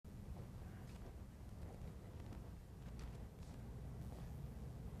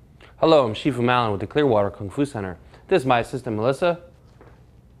Hello, I'm Shifu Mallon with the Clearwater Kung Fu Center. This is my assistant Melissa,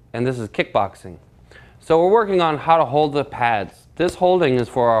 and this is kickboxing. So we're working on how to hold the pads. This holding is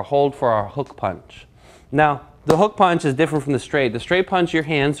for our hold for our hook punch. Now, the hook punch is different from the straight. The straight punch, your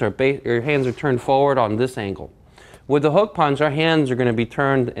hands are turned forward on this angle. With the hook punch, our hands are going to be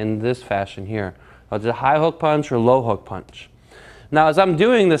turned in this fashion here. It's a high hook punch or low hook punch. Now, as I'm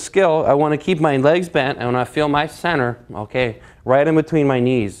doing the skill, I want to keep my legs bent, and when I feel my center, okay, right in between my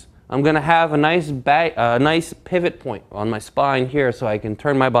knees, I'm going to have a nice pivot point on my spine here so I can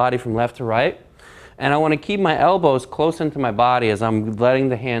turn my body from left to right. And I want to keep my elbows close into my body as I'm letting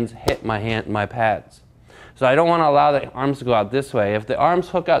the hands hit my pads. So I don't want to allow the arms to go out this way. If the arms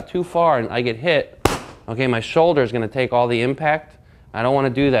hook out too far and I get hit, okay, my shoulder is going to take all the impact. I don't want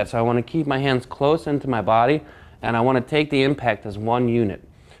to do that. So I want to keep my hands close into my body, and I want to take the impact as one unit.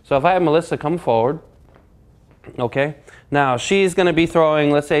 So if I have Melissa come forward, okay, now she's going to be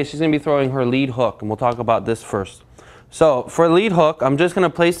throwing, let's say she's going to be throwing her lead hook, and we'll talk about this first. So for lead hook, I'm just going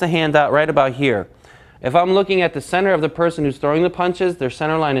to place the hand out right about here. If I'm looking at the center of the person who's throwing the punches, their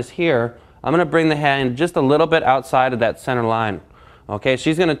center line is here. I'm going to bring the hand just a little bit outside of that center line. Okay,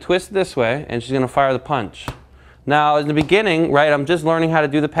 she's going to twist this way, and she's going to fire the punch. Now, in the beginning, right, I'm just learning how to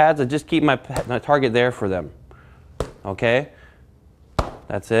do the pads. I just keep my target there for them. Okay,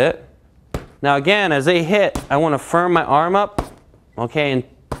 that's it. Now again, as they hit, I want to firm my arm up, okay, and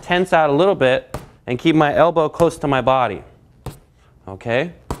tense out a little bit and keep my elbow close to my body.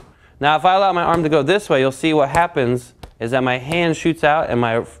 Okay? Now if I allow my arm to go this way, you'll see what happens is that my hand shoots out and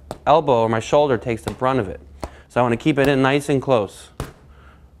my elbow or my shoulder takes the brunt of it. So I want to keep it in nice and close.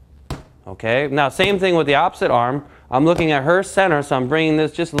 Okay? Now same thing with the opposite arm. I'm looking at her center, so I'm bringing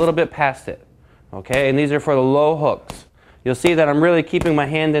this just a little bit past it. Okay? And these are for the low hooks. You'll see that I'm really keeping my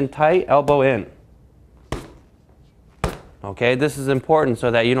hand in tight, elbow in. Okay, this is important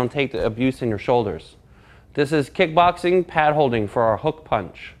so that you don't take the abuse in your shoulders. This is kickboxing pad holding for our hook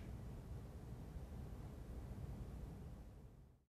punch.